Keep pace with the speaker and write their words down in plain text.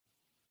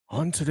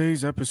On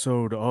today's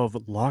episode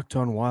of Locked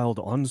on Wild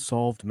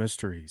Unsolved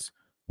Mysteries,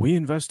 we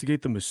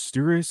investigate the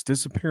mysterious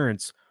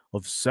disappearance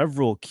of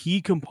several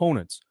key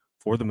components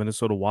for the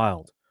Minnesota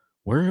Wild.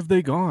 Where have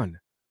they gone?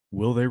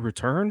 Will they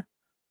return?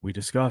 We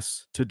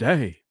discuss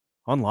today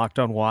on Locked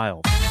on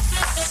Wild.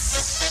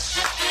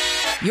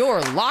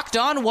 You're Locked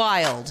on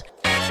Wild,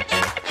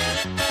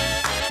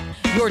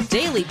 your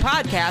daily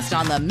podcast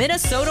on the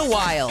Minnesota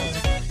Wild.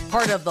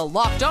 Part of the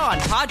Locked On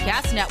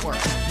Podcast Network,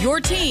 your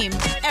team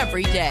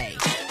every day.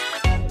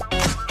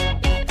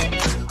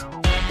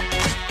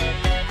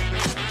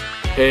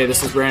 Hey,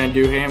 this is Brandon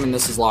Duham, and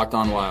this is Locked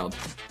on Wild.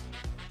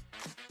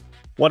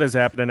 What is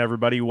happening,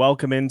 everybody?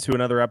 Welcome into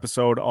another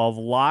episode of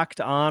Locked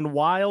on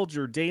Wild,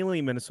 your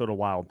daily Minnesota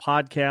Wild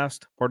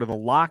podcast, part of the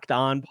Locked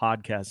On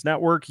Podcast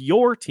Network,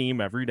 your team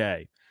every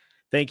day.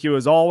 Thank you,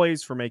 as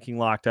always, for making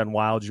Locked on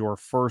Wild your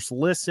first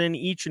listen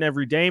each and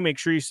every day. Make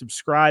sure you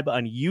subscribe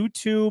on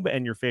YouTube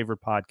and your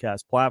favorite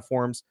podcast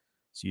platforms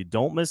so you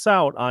don't miss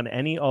out on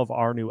any of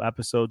our new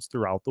episodes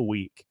throughout the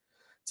week.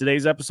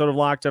 Today's episode of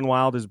Locked on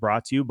Wild is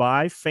brought to you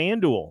by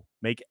FanDuel.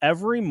 Make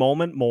every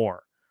moment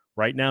more.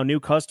 Right now, new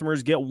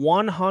customers get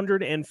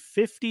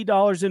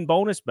 $150 in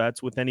bonus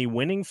bets with any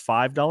winning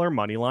 $5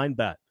 moneyline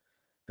bet.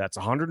 That's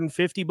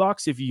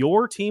 $150 if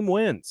your team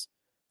wins.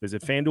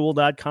 Visit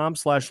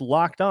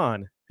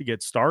FanDuel.com/lockedon to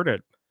get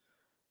started.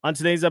 On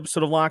today's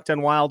episode of Locked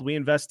on Wild, we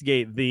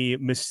investigate the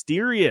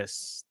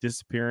mysterious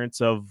disappearance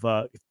of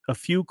a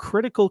few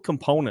critical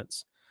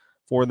components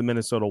for the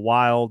Minnesota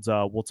Wild.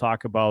 We'll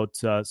talk about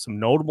some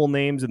notable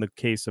names in the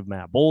case of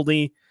Matt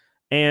Boldy,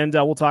 and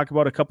we'll talk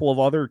about a couple of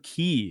other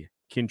key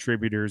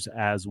contributors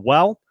as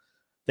well.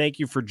 Thank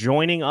you for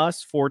joining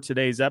us for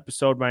today's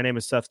episode. My name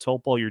is Seth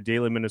Topol, your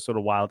daily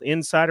Minnesota Wild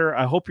insider.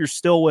 I hope you're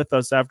still with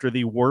us after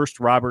the worst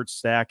Robert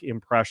Stack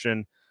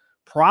impression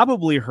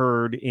probably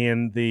heard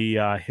in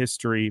the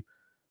history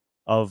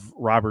of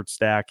Robert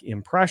Stack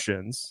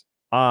impressions.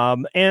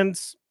 And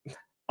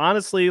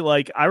honestly,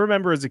 I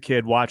remember as a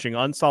kid watching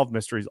Unsolved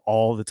Mysteries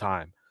all the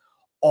time.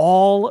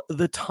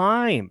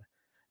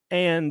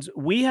 And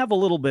we have a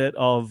little bit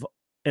of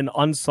an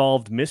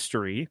unsolved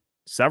mystery,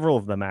 several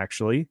of them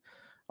actually,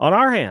 on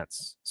our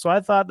hands. So I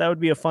thought that would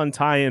be a fun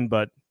tie-in,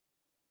 but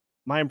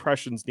my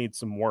impressions need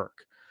some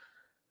work.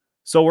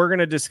 So we're going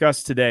to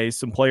discuss today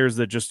some players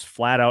that just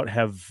flat out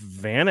have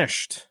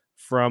vanished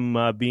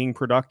from being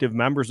productive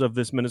members of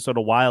this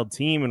Minnesota Wild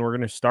team. And we're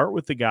going to start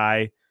with the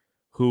guy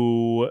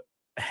who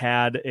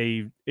had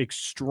a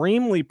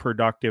extremely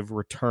productive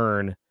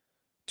return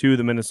to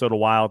the Minnesota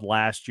Wild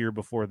last year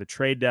before the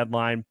trade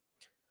deadline.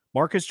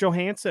 Marcus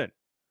Johansson,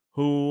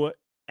 who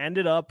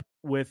ended up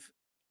with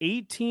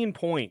 18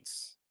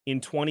 points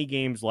in 20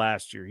 games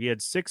last year. He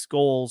had 6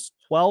 goals,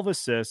 12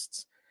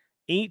 assists,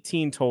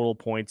 18 total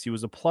points. He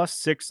was a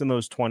 +6 in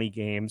those 20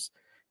 games.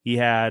 He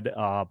had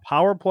a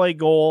power play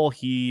goal.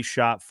 He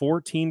shot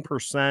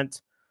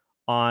 14%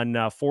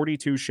 on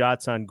 42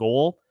 shots on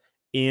goal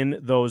in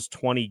those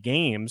 20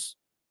 games.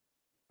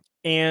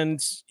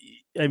 And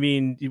I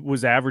mean, it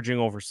was averaging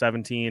over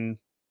 17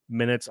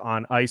 minutes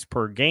on ice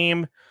per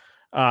game.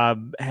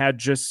 Had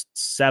just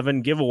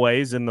 7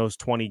 giveaways in those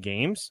 20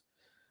 games.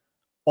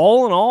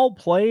 All in all,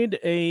 played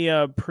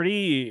a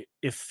pretty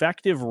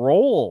effective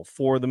role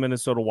for the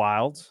Minnesota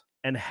Wild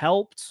and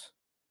helped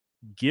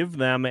give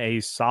them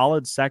a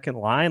solid second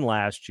line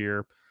last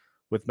year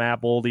with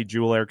Matt Boldy,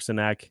 Joel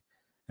Eriksson-Ek,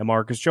 and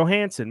Marcus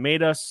Johansson.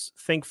 Made us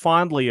think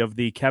fondly of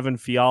the Kevin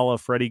Fiala,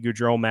 Freddie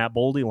Gaudreau, Matt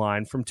Boldy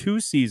line from 2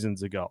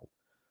 seasons ago.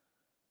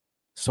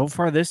 So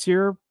far this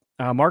year,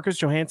 Marcus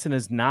Johansson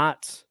has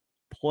not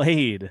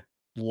played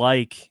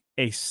like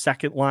a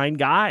second line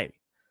guy.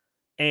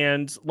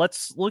 And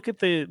let's look at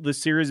the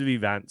series of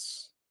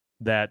events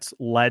that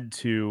led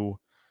to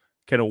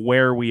kind of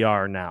where we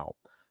are now.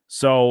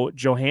 So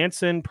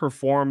Johansson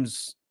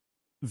performs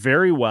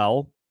very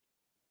well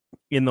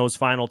in those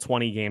final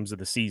 20 games of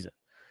the season.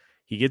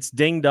 He gets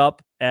dinged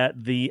up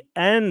at the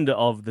end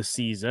of the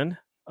season,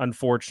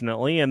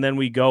 unfortunately, and then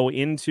we go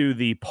into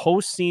the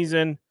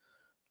postseason,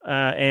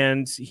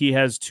 and he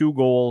has 2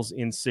 goals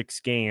in 6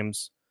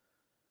 games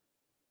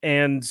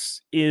and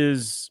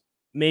is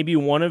maybe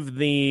one of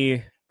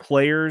the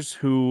players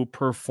who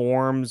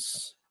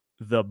performs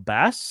the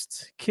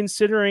best,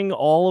 considering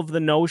all of the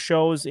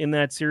no-shows in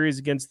that series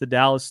against the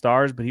Dallas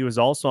Stars, but he was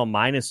also a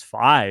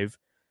 -5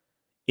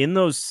 in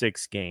those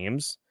 6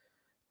 games.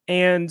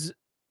 And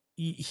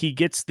he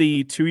gets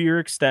the 2-year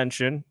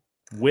extension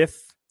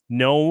with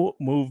no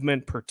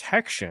movement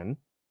protection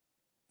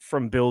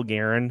from Bill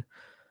Guerin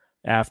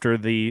after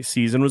the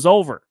season was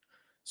over.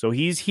 So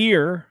he's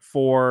here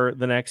for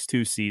the next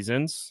 2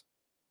 seasons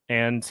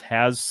and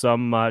has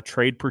some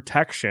trade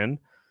protection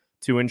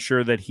to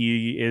ensure that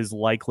he is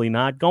likely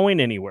not going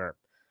anywhere.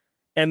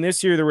 And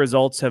this year, the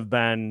results have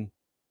been,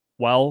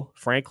 well,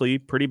 frankly,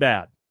 pretty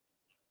bad.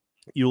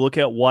 You look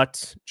at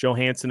what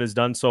Johansson has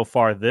done so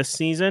far this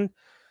season.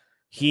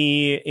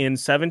 He, in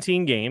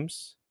 17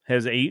 games,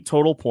 has 8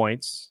 total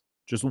points,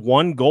 just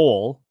 1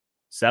 goal,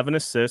 7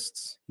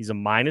 assists. He's a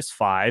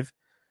 -5.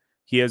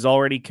 He has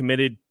already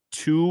committed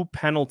 2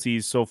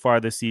 penalties so far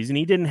this season.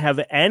 He didn't have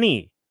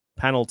any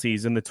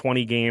penalties in the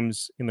 20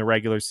 games in the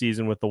regular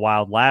season with the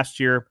Wild last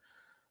year.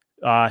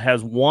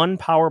 Has 1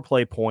 power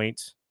play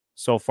point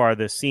so far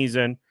this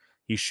season.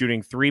 He's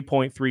shooting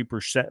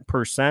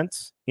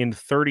 3.3% in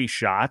 30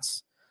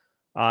 shots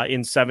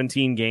in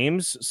 17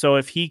 games. So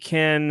if he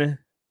can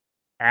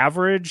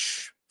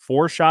average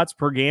 4 shots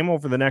per game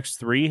over the next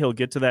 3, he'll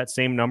get to that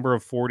same number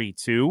of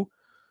 42.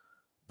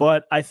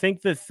 But I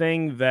think the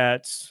thing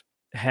that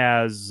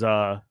has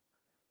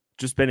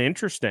just been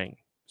interesting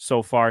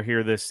so far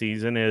here this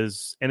season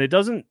is, and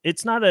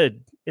it's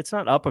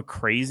not up a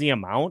crazy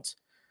amount,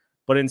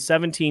 but in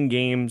 17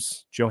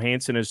 games,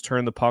 Johansson has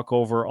turned the puck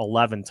over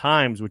 11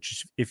 times,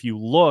 which if you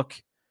look,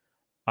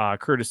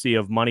 courtesy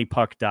of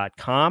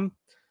moneypuck.com,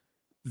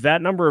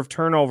 that number of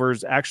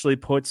turnovers actually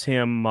puts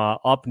him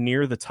up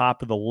near the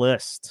top of the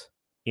list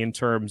in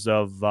terms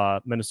of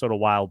Minnesota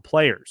Wild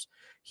players.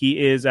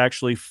 He is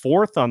actually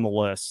 4th on the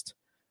list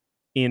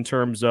in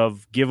terms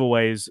of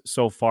giveaways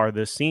so far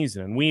this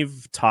season.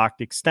 We've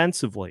talked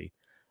extensively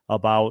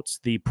about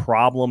the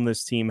problem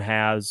this team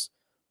has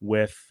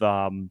with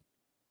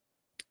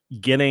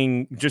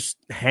just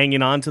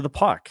hanging on to the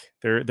puck.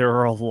 There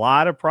are a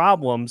lot of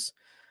problems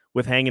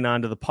with hanging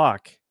on to the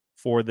puck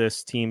for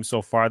this team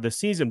so far this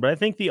season, but I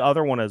think the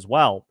other one as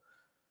well,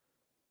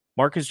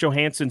 Marcus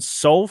Johansson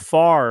so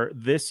far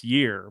this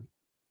year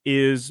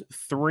is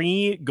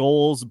 3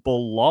 goals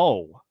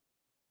below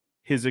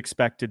his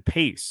expected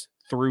pace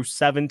through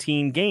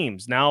 17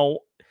 games. Now,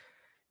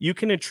 you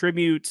can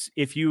attribute,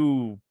 if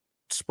you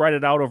spread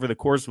it out over the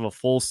course of a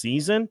full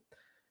season,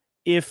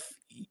 if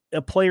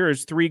a player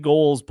is 3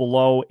 goals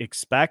below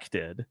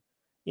expected,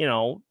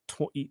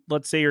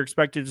 let's say you're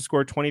expected to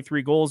score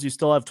 23 goals, you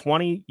still have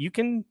 20,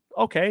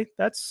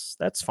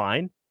 that's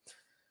fine.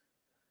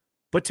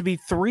 But to be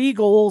 3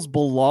 goals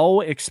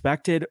below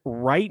expected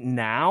right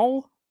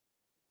now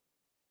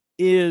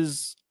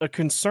is a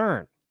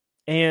concern.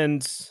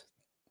 And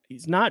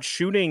he's not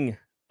shooting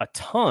a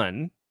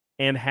ton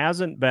and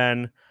hasn't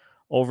been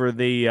over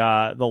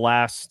the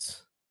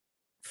last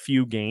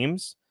few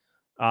games.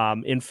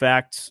 In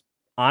fact,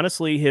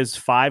 honestly, his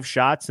 5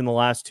 shots in the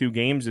last 2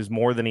 games is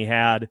more than he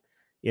had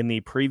in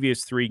the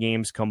previous 3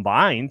 games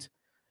combined.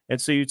 And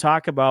so you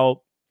talk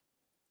about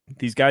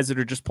these guys that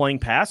are just playing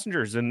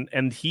passengers,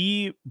 and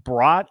he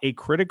brought a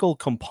critical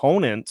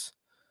component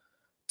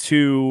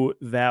to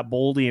that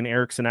Boldy and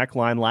Eriksson Ek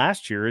line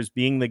last year as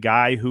being the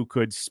guy who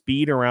could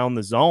speed around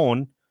the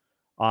zone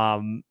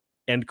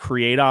and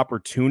create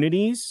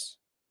opportunities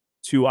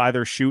to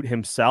either shoot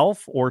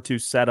himself or to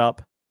set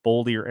up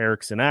Boldy or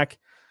Eriksson Ek.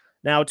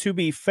 Now, to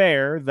be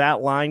fair,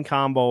 that line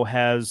combo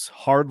has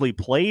hardly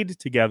played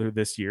together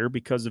this year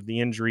because of the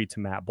injury to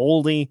Matt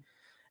Boldy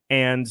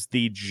and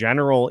the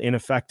general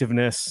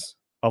ineffectiveness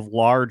of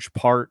large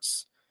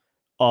parts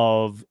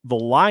of the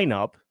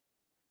lineup,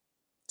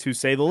 to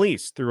say the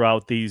least,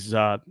 throughout these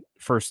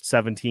first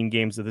 17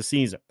 games of the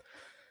season.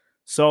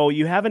 So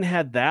you haven't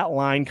had that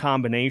line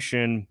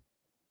combination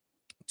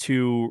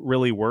to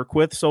really work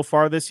with so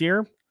far this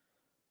year.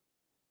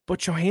 But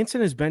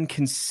Johansson has been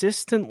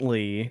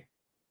consistently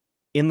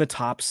in the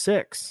top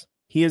 6.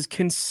 He has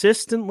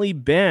consistently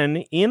been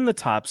in the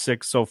top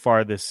 6 so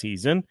far this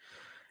season.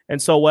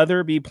 And so whether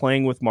it be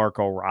playing with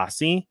Marco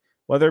Rossi,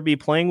 whether it be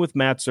playing with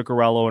Matt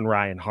Zuccarello and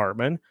Ryan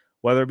Hartman,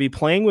 whether it be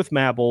playing with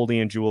Matt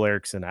Boldy and Joel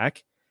Eriksson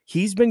Ek,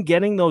 he's been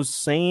getting those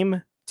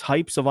same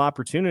types of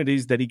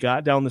opportunities that he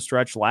got down the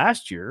stretch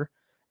last year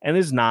and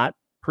is not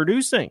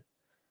producing.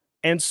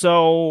 And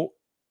so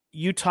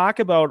you talk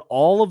about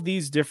all of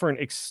these different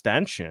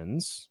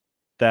extensions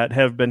that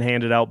have been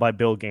handed out by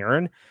Bill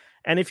Guerin,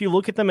 and if you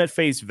look at them at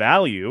face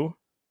value,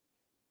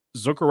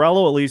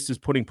 Zuccarello at least is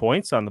putting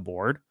points on the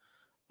board.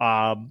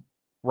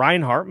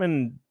 Ryan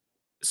Hartman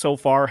so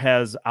far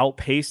has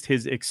outpaced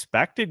his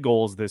expected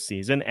goals this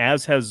season,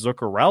 as has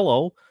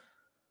Zuccarello.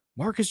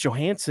 Marcus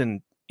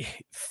Johansson,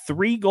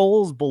 3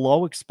 goals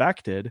below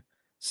expected,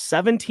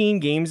 17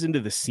 games into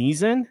the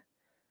season.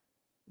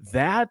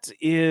 That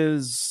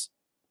is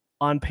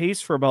on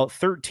pace for about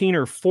 13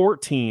 or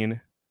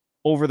 14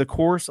 over the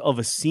course of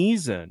a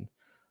season.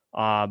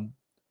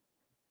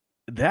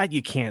 That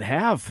you can't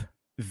have.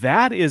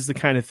 That is the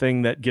kind of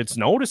thing that gets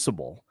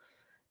noticeable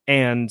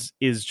and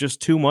is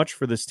just too much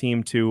for this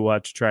team to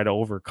try to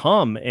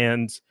overcome.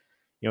 And,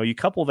 you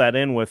couple that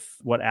in with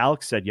what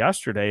Alex said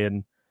yesterday,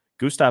 and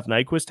Gustav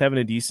Nyquist having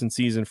a decent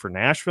season for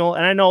Nashville.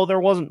 And I know there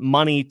wasn't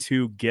money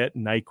to get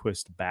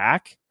Nyquist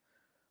back,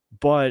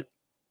 but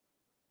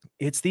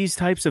it's these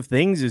types of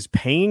things, is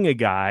paying a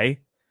guy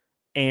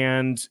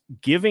and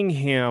giving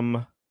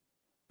him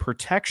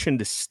protection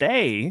to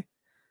stay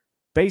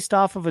based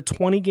off of a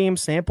 20-game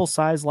sample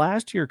size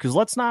last year. Because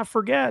let's not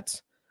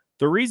forget,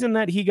 the reason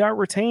that he got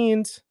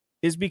retained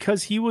is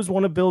because he was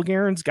one of Bill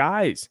Guerin's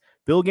guys.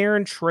 Bill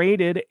Guerin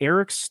traded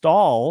Eric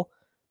Stahl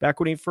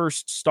back when he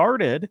first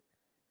started.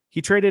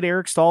 He traded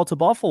Eric Stahl to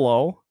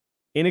Buffalo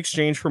in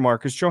exchange for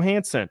Marcus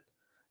Johansson.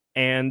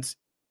 And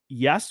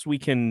yes, we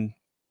can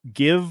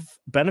give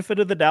benefit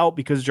of the doubt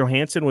because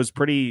Johansson was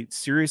pretty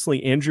seriously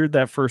injured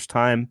that first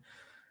time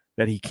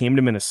that he came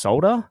to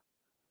Minnesota.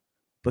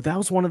 But that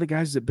was one of the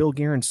guys that Bill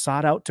Guerin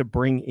sought out to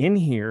bring in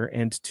here.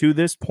 And to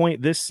this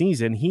point this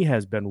season, he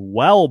has been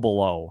well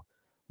below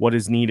what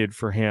is needed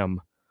for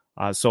him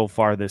so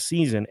far this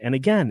season. And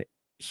again,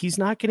 he's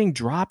not getting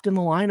dropped in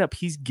the lineup.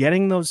 He's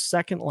getting those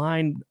second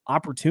line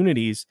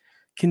opportunities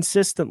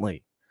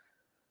consistently.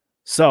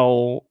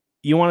 So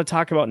you want to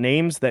talk about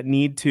names that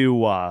need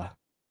to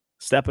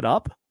step it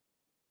up?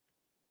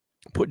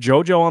 Put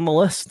JoJo on the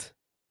list.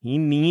 He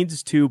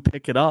needs to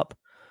pick it up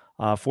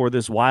for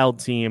this Wild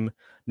team.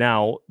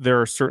 Now,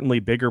 there are certainly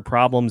bigger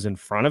problems in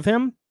front of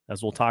him,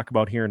 as we'll talk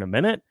about here in a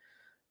minute,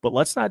 but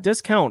let's not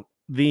discount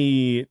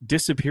the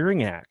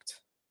disappearing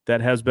act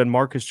that has been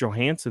Marcus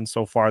Johansson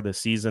so far this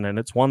season, and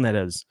it's one that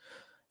has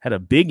had a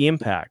big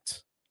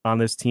impact on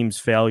this team's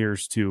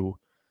failures to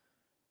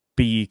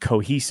be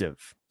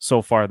cohesive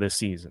so far this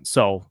season.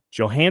 So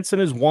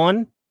Johansson is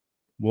one.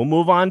 We'll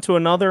move on to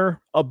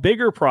a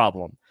bigger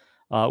problem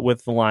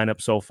with the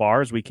lineup so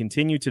far as we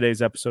continue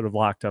today's episode of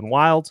Locked On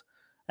Wild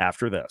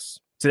after this.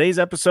 Today's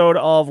episode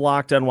of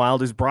Locked On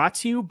Wild is brought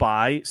to you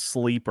by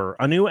Sleeper.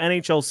 A new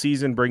NHL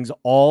season brings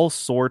all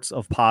sorts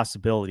of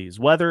possibilities,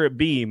 whether it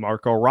be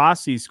Marco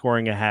Rossi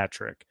scoring a hat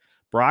trick,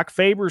 Brock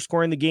Faber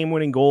scoring the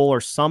game-winning goal,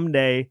 or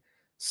someday,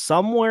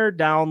 somewhere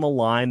down the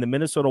line, the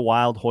Minnesota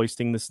Wild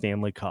hoisting the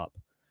Stanley Cup.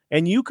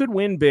 And you could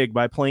win big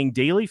by playing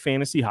daily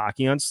fantasy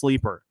hockey on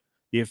Sleeper,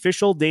 the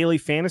official daily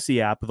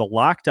fantasy app of the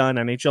Locked On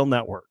NHL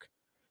Network.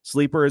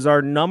 Sleeper is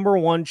our number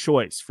one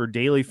choice for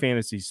daily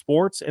fantasy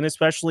sports and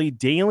especially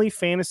daily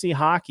fantasy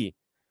hockey,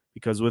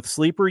 because with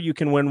Sleeper, you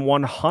can win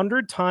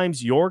 100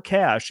 times your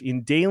cash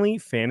in daily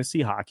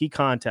fantasy hockey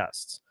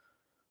contests.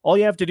 All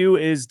you have to do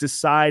is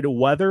decide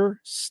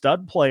whether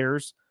stud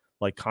players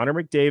like Connor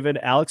McDavid,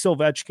 Alex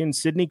Ovechkin,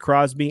 Sidney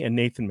Crosby, and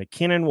Nathan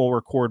McKinnon will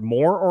record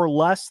more or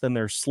less than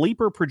their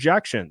Sleeper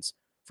projections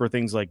for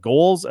things like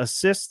goals,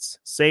 assists,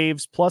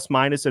 saves, plus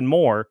minus, and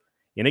more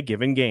in a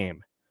given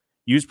game.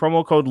 Use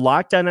promo code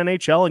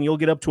LOCKEDONNHL and you'll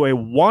get up to a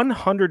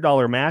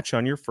 $100 match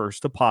on your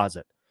first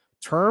deposit.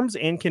 Terms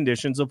and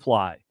conditions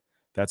apply.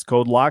 That's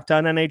code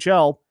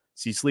LOCKEDONNHL.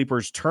 See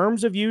Sleeper's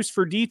terms of use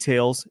for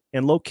details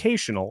and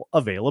locational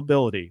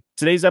availability.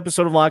 Today's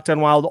episode of Locked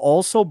On Wild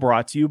also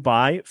brought to you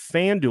by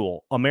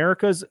FanDuel,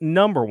 America's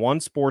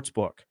 #1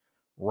 sportsbook.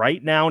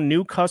 Right now,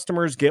 new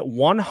customers get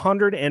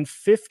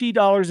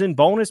 $150 in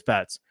bonus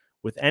bets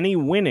with any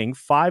winning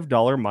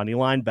 $5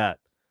 moneyline bet.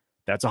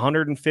 That's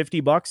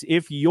 $150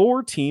 if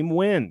your team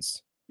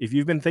wins. If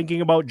you've been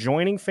thinking about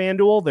joining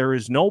FanDuel, there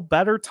is no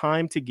better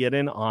time to get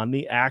in on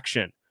the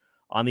action.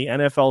 On the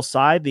NFL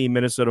side, the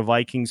Minnesota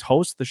Vikings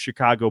host the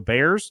Chicago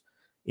Bears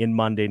in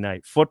Monday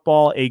Night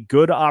Football. A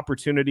good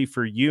opportunity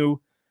for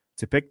you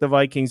to pick the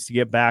Vikings to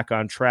get back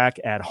on track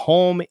at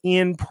home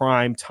in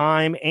prime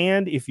time.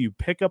 And if you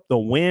pick up the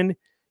win,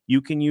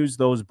 you can use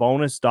those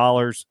bonus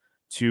dollars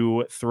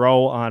to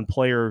throw on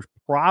player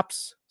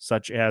props,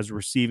 such as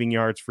receiving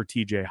yards for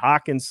TJ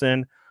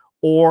Hawkinson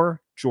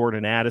or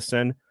Jordan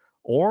Addison,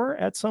 or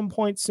at some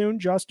point soon,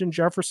 Justin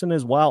Jefferson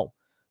as well.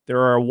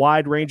 There are a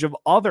wide range of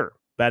other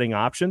betting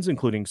options,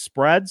 including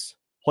spreads,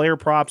 player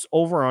props,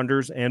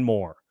 over-unders, and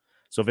more.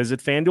 So visit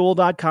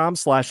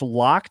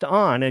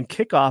FanDuel.com/lockedon and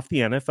kick off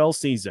the NFL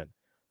season.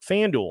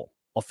 FanDuel,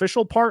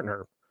 official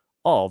partner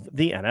of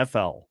the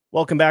NFL.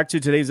 Welcome back to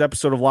today's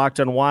episode of Locked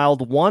On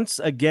Wild. Once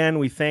again,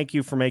 we thank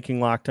you for making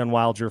Locked On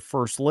Wild your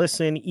first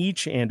listen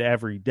each and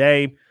every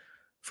day.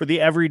 For the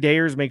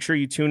everydayers, make sure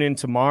you tune in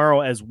tomorrow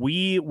as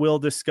we will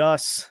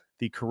discuss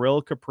the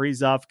Kirill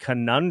Kaprizov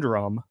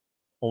conundrum.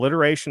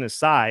 Alliteration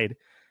aside,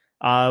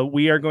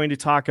 we are going to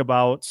talk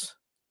about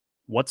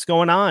what's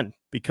going on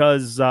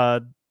because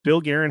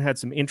Bill Guerin had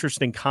some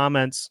interesting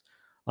comments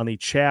on the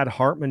Chad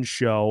Hartman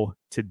show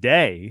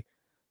today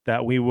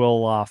that we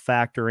will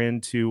factor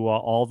into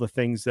all the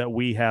things that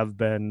we have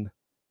been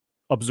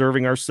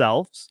observing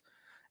ourselves.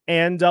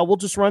 And we'll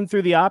just run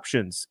through the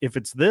options. If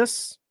it's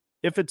this,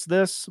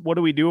 what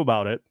do we do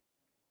about it?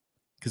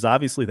 Because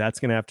obviously that's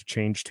going to have to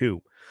change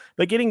too.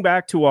 But getting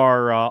back to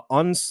our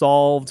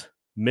unsolved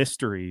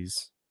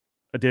mysteries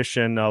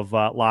edition of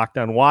Locked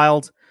On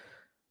Wild,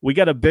 we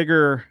got a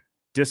bigger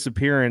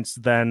disappearance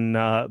than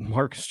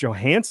Marcus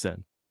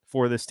Johansson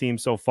for this team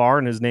so far,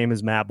 and his name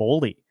is Matt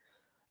Boldy.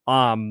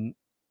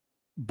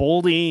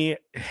 Boldy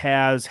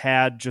has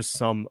had just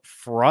some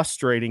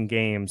frustrating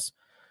games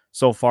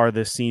so far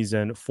this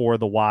season for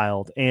the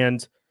Wild.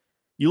 And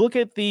you look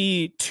at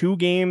the 2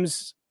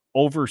 games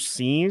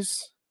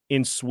overseas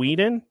in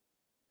Sweden,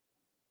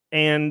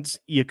 and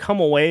you come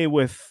away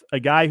with a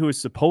guy who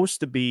is supposed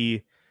to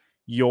be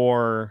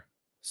your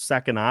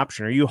second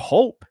option, or you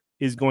hope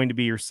is going to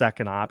be your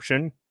second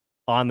option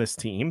on this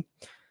team.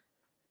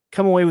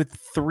 Come away with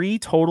 3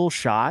 total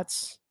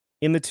shots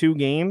in the 2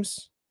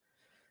 games.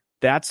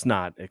 That's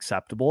not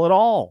acceptable at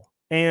all.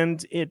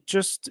 And it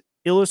just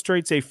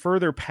illustrates a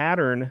further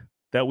pattern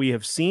that we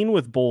have seen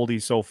with Boldy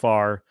so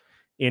far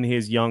in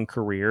his young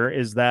career,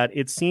 is that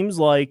it seems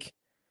like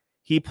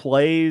he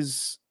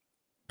plays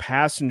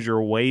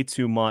passenger way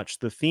too much.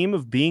 The theme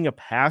of being a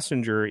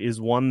passenger is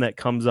one that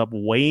comes up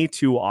way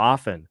too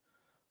often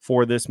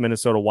for this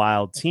Minnesota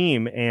Wild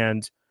team.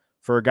 And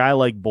for a guy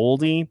like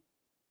Boldy,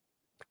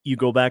 you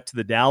go back to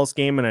the Dallas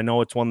game, and I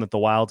know it's one that the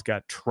Wild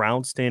got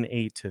trounced in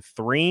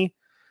 8-3,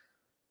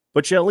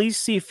 but you at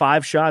least see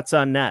 5 shots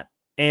on net.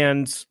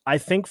 And I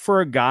think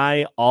for a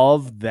guy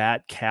of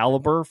that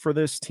caliber for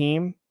this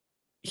team,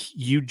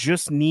 you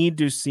just need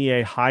to see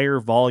a higher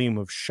volume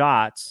of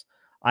shots.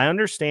 I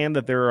understand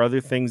that there are other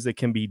things that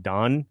can be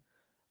done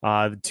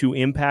to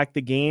impact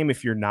the game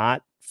if you're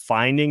not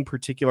finding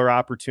particular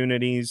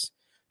opportunities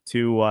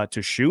to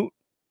shoot,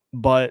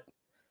 but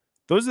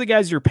those are the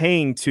guys you're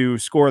paying to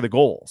score the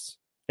goals.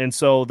 And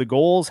so the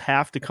goals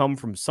have to come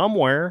from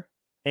somewhere,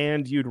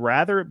 and you'd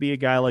rather it be a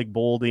guy like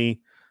Boldy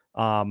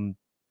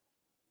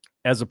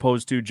as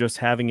opposed to just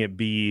having it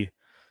be,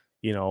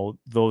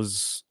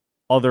 those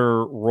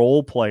other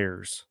role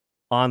players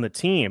on the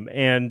team.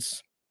 And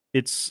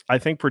it's, I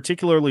think,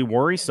 particularly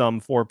worrisome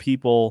for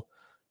people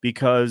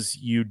because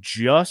you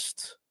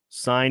just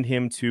signed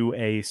him to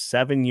a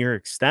 7-year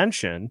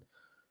extension.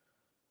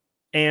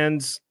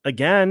 And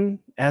again,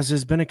 as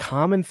has been a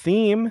common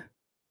theme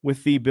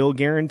with the Bill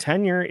Guerin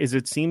tenure, is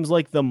it seems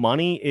like the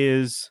money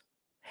is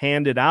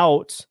handed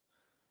out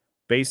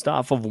based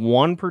off of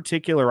one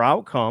particular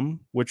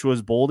outcome, which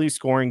was Boldy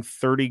scoring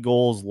 30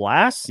 goals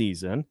last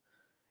season.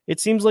 It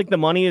seems like the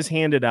money is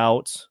handed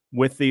out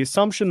with the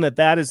assumption that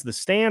that is the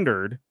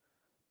standard,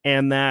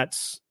 and that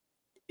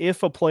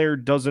if a player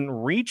doesn't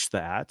reach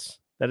that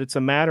it's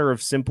a matter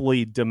of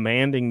simply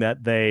demanding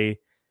that they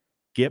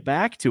get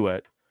back to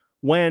it.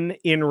 When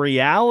in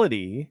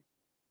reality,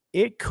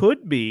 it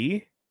could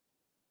be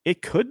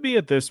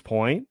at this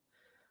point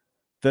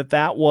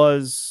that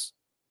was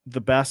the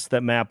best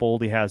that Matt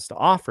Boldy has to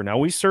offer. Now,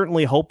 we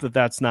certainly hope that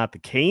that's not the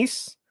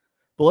case,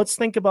 but let's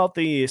think about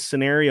the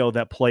scenario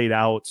that played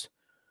out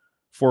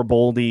for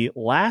Boldy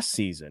last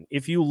season.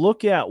 If you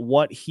look at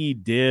what he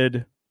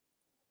did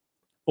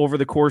over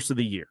the course of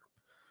the year,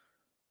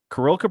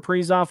 Kirill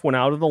Kaprizov went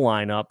out of the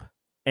lineup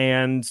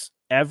and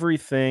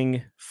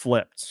everything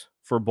flipped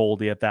for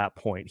Boldy at that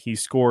point. He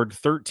scored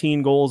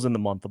 13 goals in the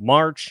month of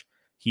March.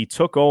 He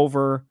took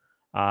over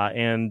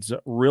and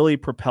really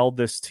propelled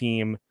this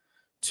team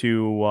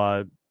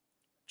to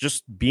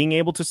just being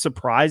able to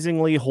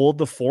surprisingly hold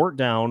the fort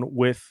down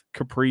with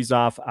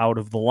Kaprizov out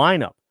of the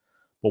lineup.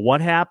 But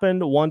what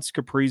happened once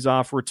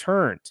Kaprizov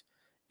returned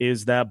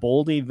is that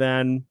Boldy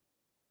then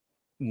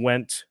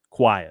went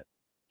quiet.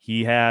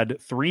 He had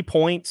 3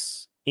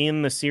 points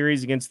in the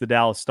series against the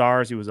Dallas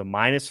Stars. He was a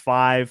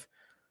 -5.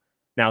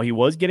 Now, he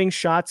was getting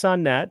shots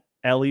on net,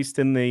 at least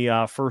in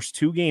the first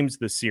 2 games of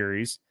the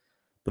series.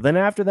 But then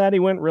after that, he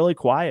went really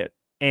quiet.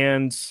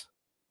 And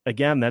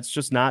again, that's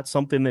just not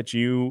something that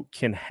you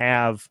can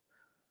have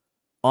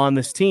on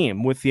this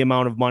team with the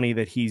amount of money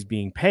that he's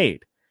being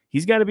paid.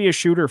 He's got to be a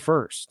shooter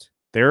first.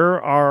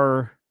 There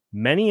are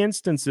many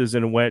instances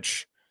in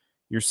which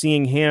you're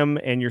seeing him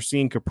and you're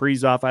seeing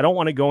Kaprizov. I don't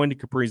want to go into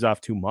Kaprizov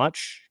too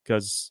much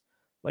because,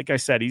 like I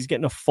said, he's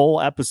getting a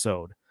full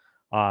episode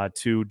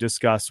to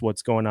discuss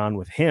what's going on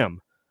with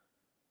him.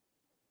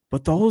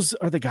 But those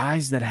are the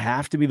guys that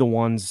have to be the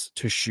ones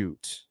to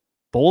shoot.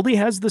 Boldy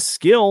has the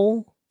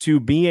skill to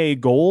be a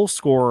goal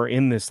scorer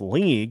in this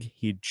league.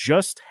 He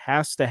just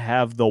has to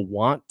have the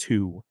want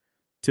to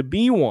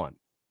be one.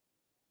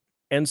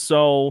 And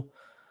so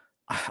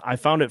I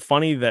found it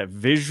funny that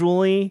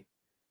visually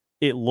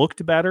it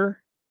looked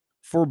better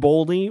for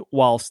Boldy,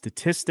 while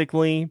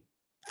statistically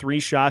 3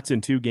 shots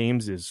in 2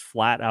 games is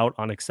flat out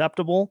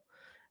unacceptable.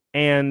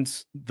 And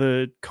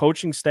the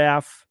coaching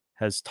staff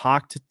has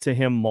talked to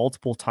him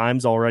multiple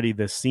times already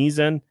this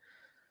season.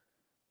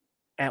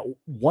 At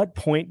what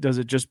point does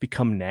it just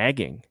become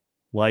nagging?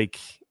 Like,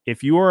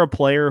 if you are a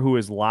player who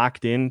is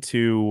locked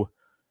into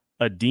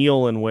a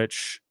deal in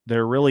which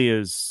there really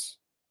is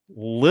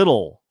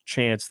little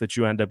chance that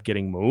you end up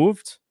getting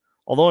moved,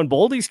 although in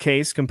Boldy's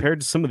case,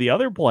 compared to some of the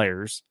other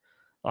players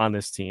on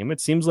this team,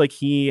 it seems like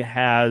he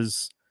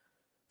has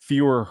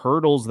fewer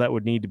hurdles that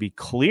would need to be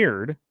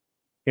cleared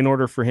in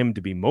order for him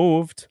to be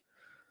moved.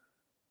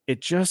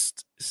 It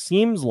just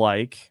seems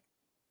like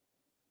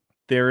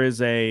there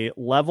is a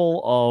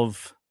level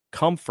of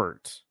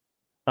comfort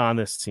on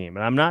this team.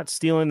 And I'm not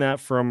stealing that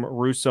from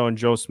Russo and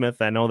Joe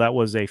Smith. I know that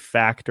was a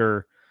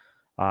factor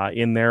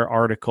in their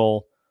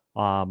article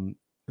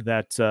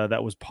that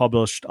was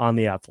published on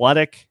The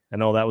Athletic. I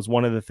know that was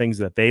one of the things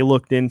that they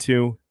looked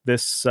into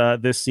this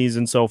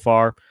season so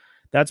far.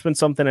 That's been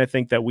something I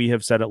think that we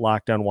have said at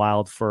Locked On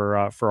Wild for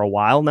a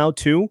while now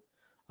too.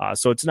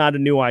 So it's not a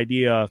new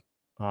idea,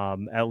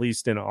 at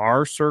least in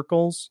our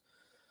circles.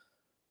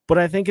 But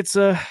I think it's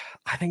a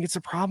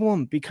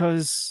problem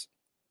because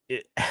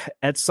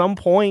at some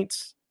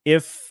point,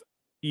 if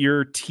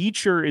your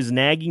teacher is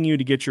nagging you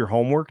to get your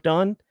homework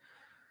done,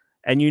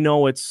 and you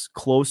know it's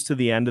close to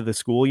the end of the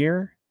school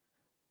year,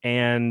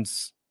 and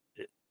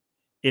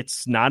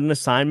it's not an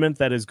assignment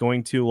that is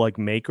going to like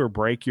make or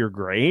break your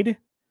grade,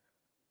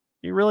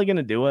 you're really going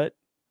to do it?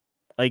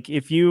 Like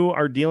if you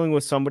are dealing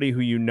with somebody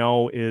who you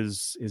know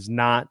is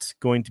not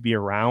going to be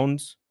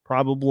around,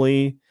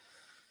 probably,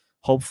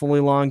 hopefully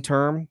long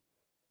term,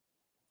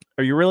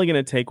 are you really going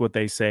to take what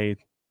they say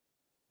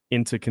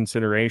into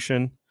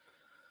consideration?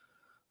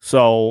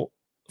 So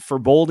for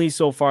Boldy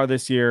so far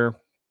this year,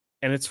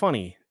 and it's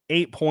funny,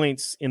 8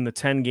 points in the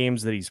 10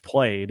 games that he's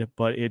played,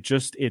 but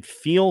it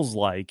feels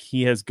like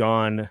he has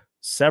gone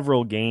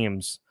several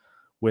games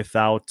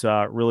without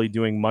really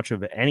doing much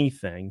of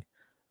anything.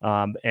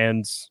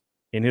 And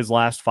in his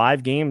last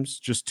 5 games,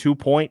 just 2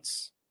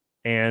 points,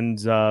 and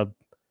the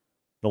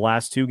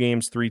last 2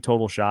 games, 3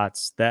 total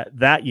shots.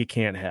 That you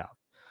can't have.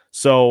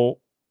 So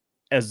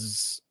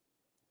as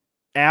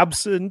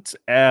absent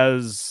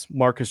as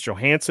Marcus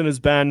Johansson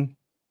has been,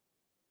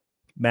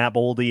 Matt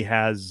Boldy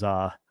has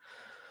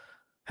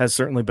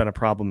certainly been a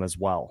problem as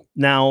well.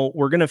 Now,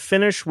 we're going to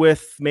finish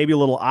with maybe a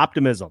little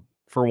optimism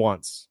for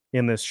once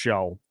in this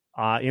show,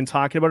 in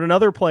talking about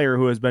another player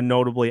who has been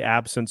notably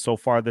absent so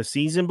far this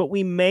season, but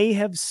we may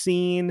have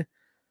seen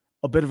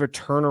a bit of a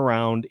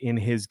turnaround in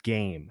his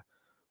game.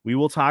 We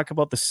will talk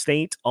about the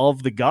state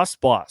of the Gus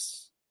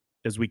Bus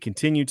as we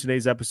continue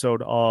today's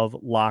episode of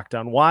Locked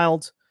on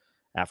Wild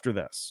after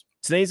this.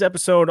 Today's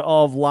episode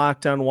of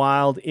Locked on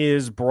Wild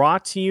is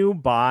brought to you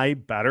by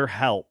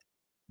BetterHelp.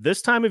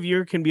 This time of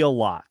year can be a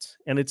lot,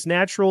 and it's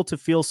natural to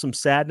feel some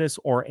sadness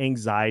or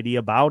anxiety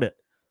about it.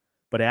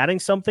 But adding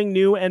something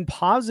new and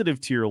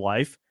positive to your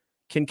life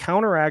can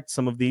counteract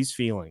some of these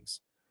feelings.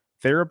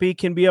 Therapy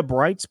can be a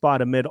bright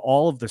spot amid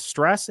all of the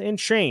stress and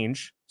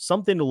change,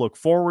 something to look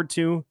forward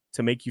to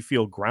make you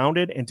feel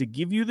grounded, and to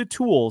give you the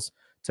tools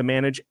to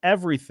manage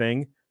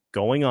everything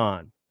going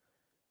on.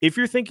 If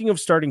you're thinking of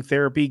starting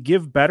therapy,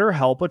 give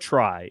BetterHelp a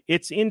try.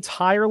 It's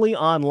entirely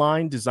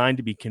online, designed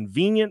to be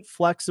convenient,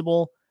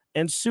 flexible,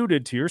 and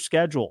suited to your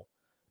schedule.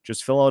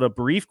 Just fill out a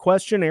brief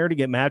questionnaire to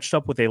get matched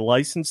up with a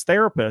licensed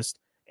therapist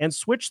and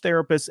switch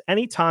therapists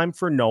anytime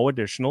for no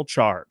additional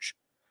charge.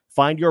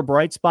 Find your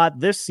bright spot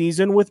this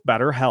season with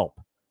BetterHelp.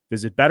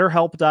 Visit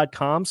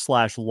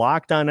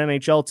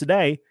BetterHelp.com/LockedOnNHL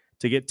today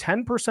to get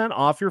 10%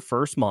 off your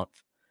first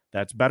month.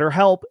 That's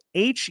BetterHelp,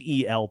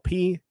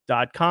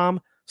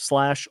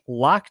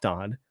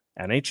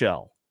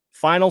 HELP.com/LockedOnNHL.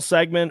 Final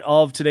segment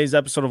of today's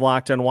episode of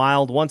Locked on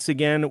Wild. Once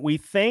again, we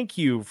thank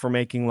you for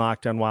making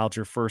Locked on Wild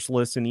your first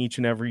listen each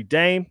and every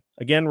day.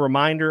 Again,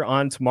 reminder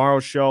on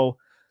tomorrow's show,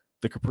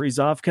 the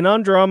Kaprizov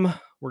Conundrum.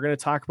 We're going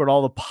to talk about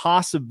all the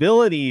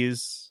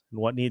possibilities and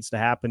what needs to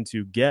happen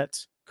to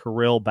get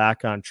Kirill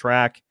back on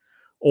track,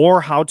 or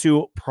how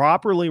to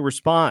properly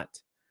respond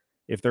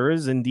if there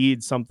is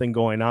indeed something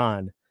going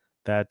on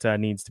that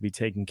needs to be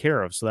taken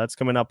care of. So that's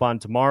coming up on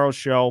tomorrow's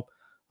show.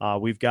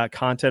 We've got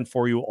content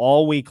for you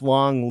all week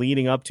long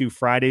leading up to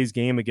Friday's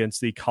game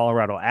against the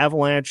Colorado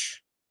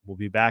Avalanche. We'll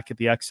be back at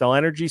the XL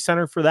Energy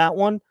Center for that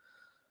one.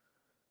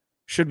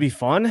 Should be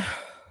fun.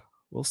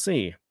 We'll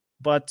see.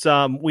 But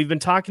we've been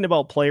talking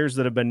about players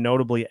that have been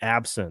notably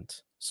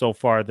absent so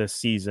far this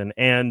season.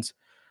 And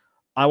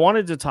I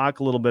wanted to talk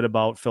a little bit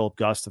about Filip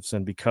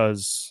Gustavsson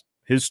because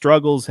his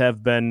struggles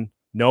have been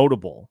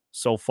notable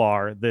so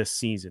far this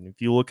season. If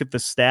you look at the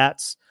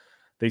stats,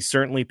 they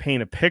certainly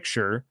paint a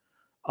picture.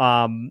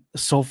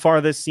 So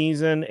far this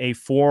season, a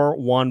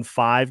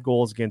 4.15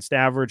 goals against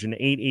average, an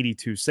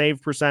 882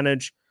 save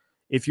percentage.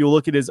 If you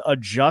look at his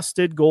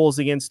adjusted goals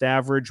against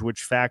average,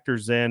 which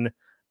factors in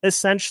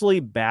essentially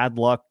bad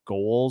luck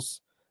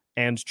goals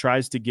and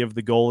tries to give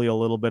the goalie a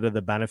little bit of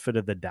the benefit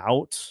of the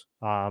doubt,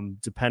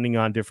 depending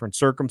on different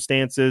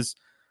circumstances,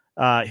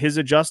 his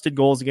adjusted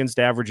goals against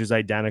average is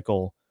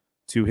identical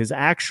to his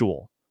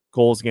actual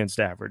goals against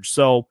average.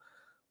 So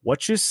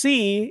what you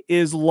see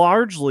is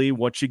largely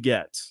what you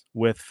get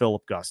with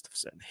Filip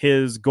Gustavsson.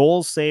 His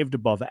goals saved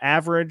above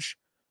average,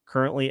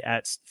 currently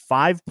at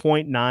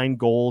 5.9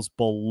 goals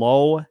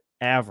below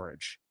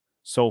average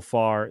so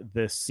far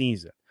this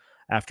season,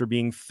 after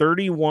being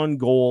 31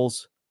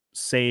 goals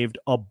saved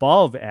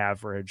above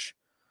average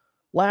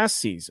last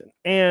season.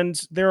 And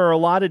there are a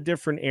lot of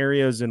different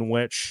areas in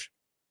which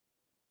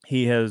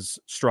he has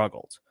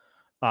struggled.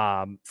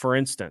 For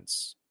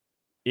instance,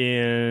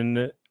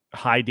 in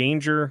high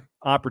danger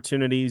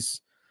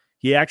opportunities,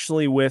 he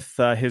actually, with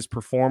his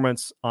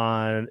performance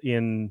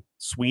in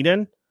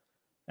Sweden,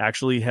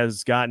 actually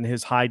has gotten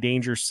his high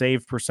danger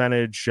save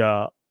percentage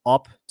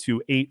up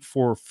to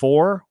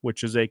 844,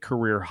 which is a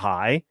career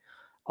high.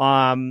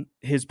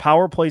 His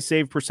power play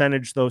save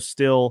percentage, though,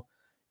 still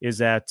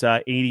is at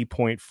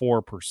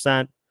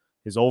 80.4%.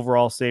 His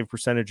overall save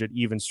percentage at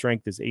even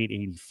strength is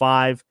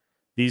 885.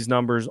 These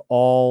numbers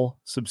all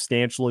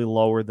substantially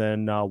lower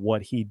than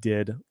what he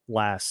did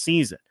last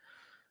season.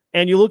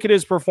 And you look at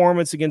his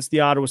performance against the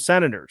Ottawa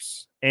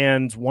Senators,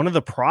 and one of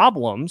the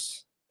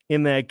problems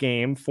in that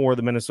game for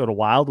the Minnesota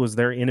Wild was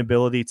their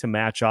inability to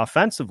match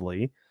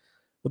offensively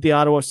what the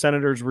Ottawa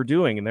Senators were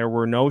doing. And there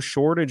were no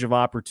shortage of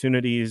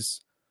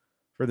opportunities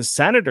for the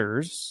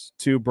Senators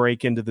to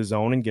break into the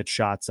zone and get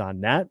shots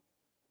on net.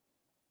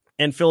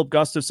 And Filip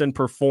Gustavsson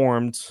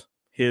performed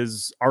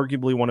his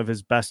arguably one of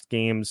his best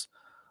games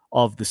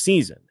of the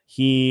season.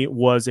 He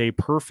was a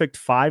perfect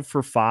 5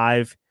 for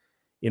 5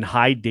 in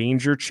high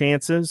danger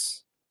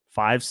chances,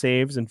 5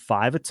 saves and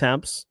 5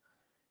 attempts.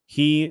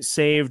 He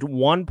saved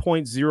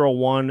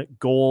 1.01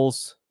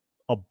 goals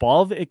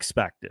above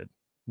expected,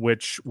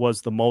 which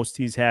was the most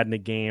he's had in a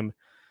game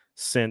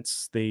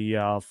since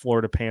the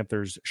Florida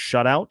Panthers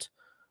shutout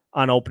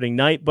on opening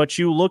night. But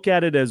you look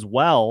at it as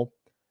well,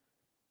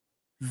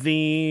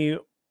 the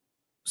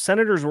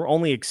Senators were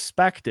only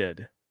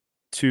expected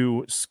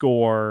to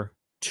score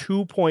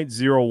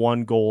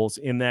 2.01 goals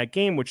in that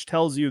game, which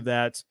tells you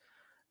that,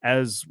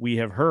 as we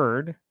have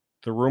heard,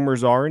 the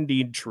rumors are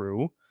indeed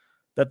true,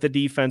 that the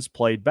defense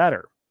played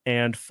better.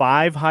 And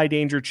 5 high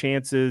danger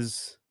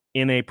chances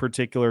in a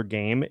particular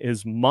game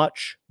is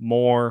much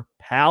more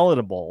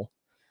palatable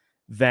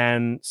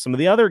than some of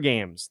the other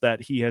games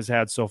that he has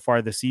had so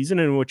far this season,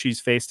 in which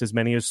he's faced as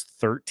many as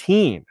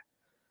 13.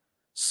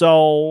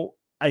 So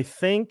I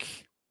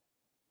think,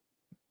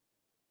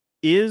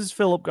 is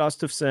Filip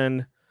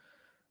Gustavsson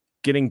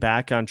getting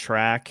back on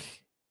track?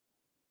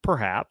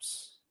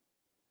 Perhaps.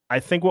 I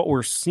think what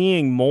we're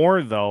seeing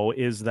more, though,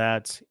 is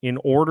that in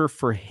order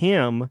for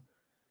him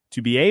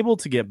to be able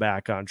to get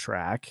back on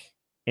track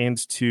and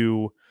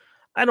to,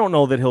 I don't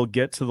know that he'll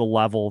get to the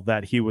level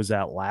that he was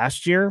at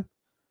last year,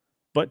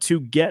 but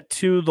to get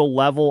to the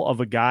level of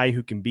a guy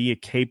who can be a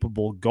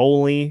capable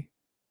goalie,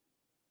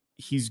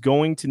 he's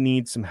going to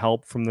need some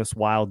help from this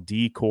Wild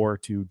D-core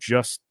to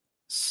just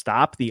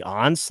stop the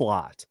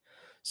onslaught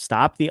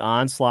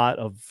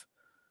of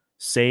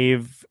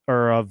save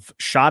or of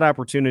shot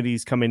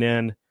opportunities coming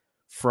in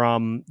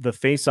from the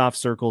face-off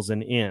circles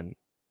and in.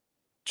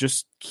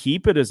 Just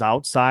keep it as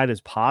outside as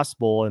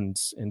possible and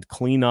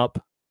clean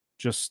up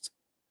just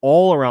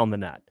all around the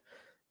net.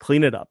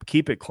 Clean it up.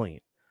 Keep it clean.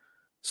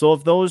 So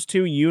if those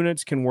two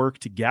units can work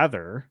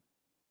together,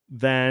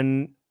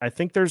 then I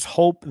think there's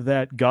hope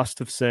that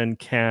Gustavsson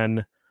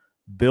can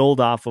build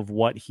off of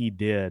what he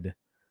did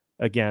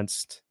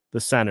against the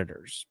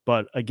Senators.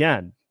 But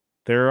again,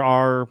 there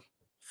are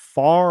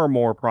far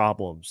more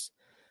problems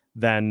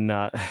than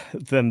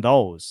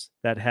those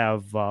that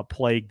have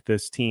plagued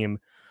this team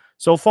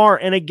so far.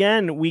 And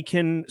again, we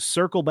can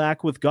circle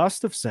back with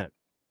Gustavsson,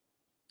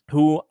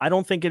 who I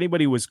don't think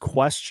anybody was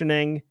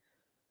questioning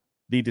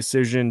the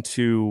decision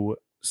to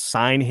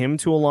sign him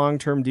to a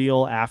long-term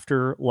deal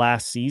after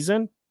last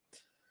season.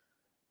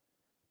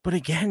 But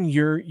again,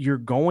 you're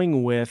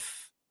going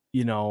with,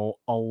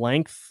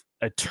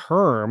 a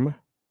term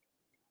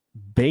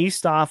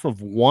based off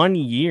of 1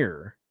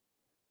 year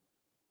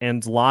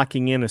and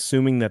locking in,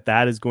 assuming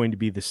that is going to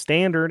be the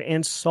standard.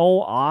 And so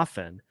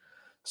often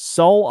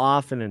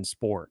in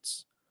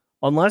sports,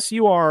 unless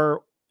you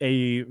are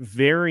a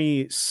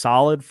very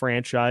solid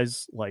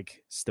franchise,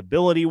 like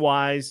stability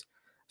wise,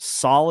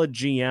 solid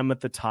GM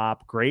at the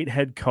top, great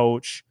head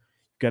coach,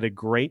 got a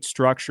great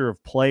structure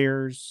of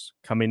players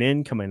coming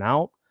in, coming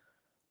out.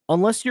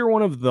 Unless you're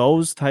one of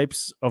those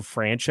types of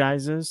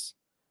franchises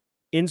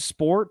in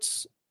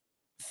sports,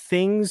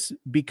 things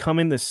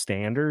becoming the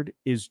standard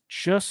is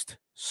just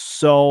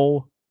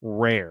so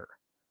rare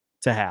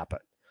to happen.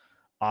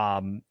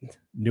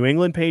 New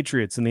England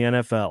Patriots in the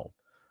NFL.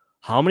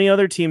 How many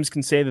other teams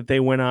can say that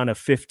they went on a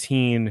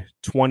 15,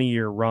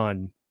 20-year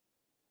run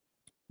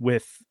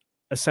with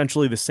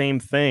essentially the same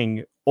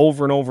thing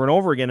over and over and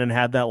over again and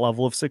had that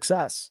level of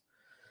success?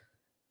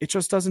 It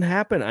just doesn't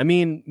happen. I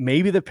mean,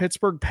 maybe the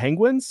Pittsburgh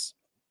Penguins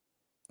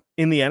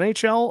in the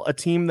NHL, a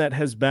team that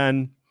has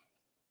been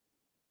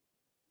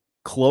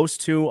close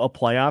to a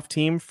playoff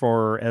team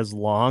for as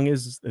long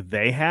as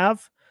they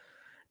have.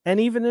 And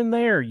even in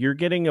there, you're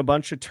getting a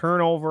bunch of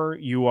turnover.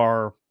 You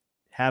are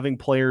having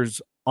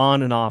players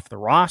on and off the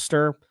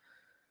roster.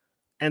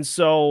 And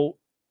so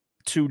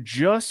to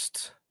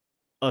just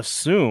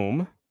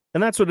assume,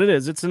 and that's what it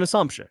is, it's an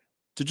assumption,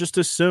 to just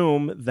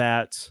assume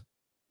that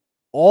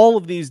all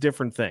of these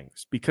different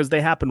things, because they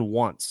happen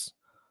once,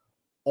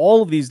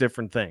 all of these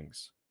different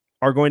things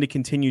are going to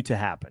continue to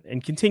happen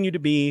and continue to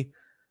be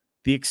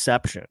the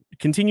exception,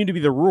 continue to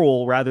be the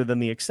rule rather than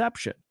the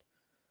exception.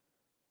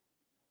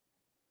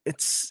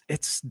 It's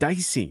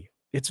dicey.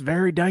 It's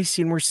very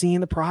dicey, and we're seeing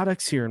the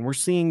products here, and we're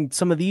seeing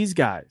some of these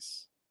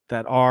guys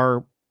that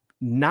are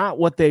not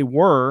what they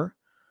were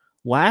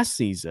last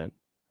season,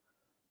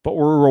 but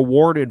were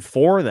rewarded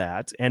for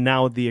that. And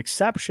now the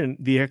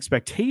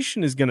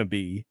expectation is going to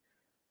be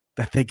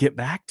that they get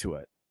back to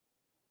it.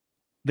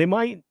 They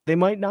might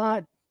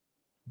not,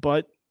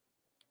 but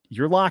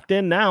you're locked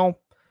in now,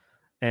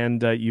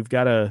 and you've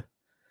got to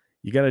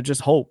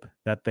just hope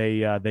that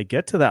they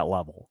get to that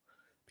level,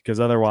 because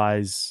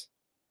otherwise,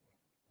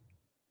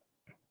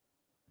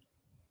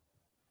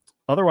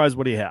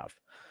 what do you have?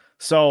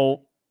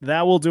 So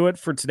that will do it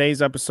for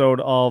today's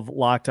episode of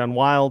Locked on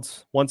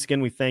Wild. Once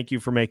again, we thank you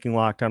for making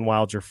Locked on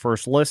Wild your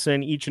first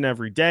listen each and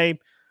every day,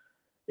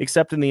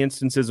 except in the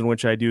instances in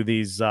which I do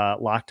these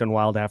Locked on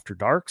Wild After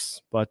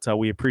Darks. But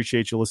we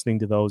appreciate you listening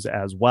to those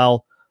as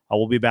well. I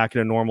will be back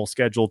in a normal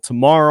schedule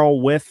tomorrow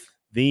with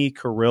the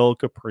Kirill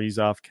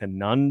Kaprizov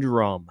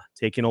conundrum,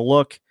 taking a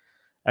look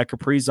at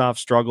Kaprizov's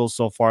struggles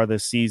so far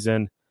this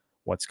season,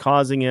 what's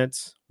causing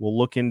it. We'll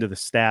look into the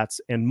stats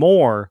and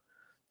more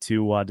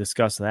to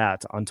discuss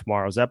that on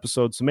tomorrow's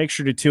episode. So make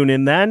sure to tune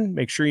in then.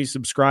 Make sure you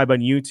subscribe on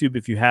YouTube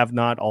if you have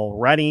not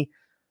already,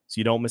 so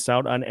you don't miss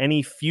out on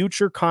any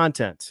future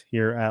content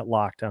here at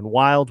Locked On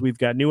Wild. We've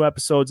got new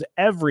episodes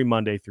every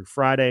Monday through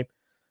Friday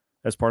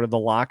as part of the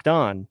Locked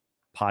On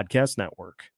Podcast Network.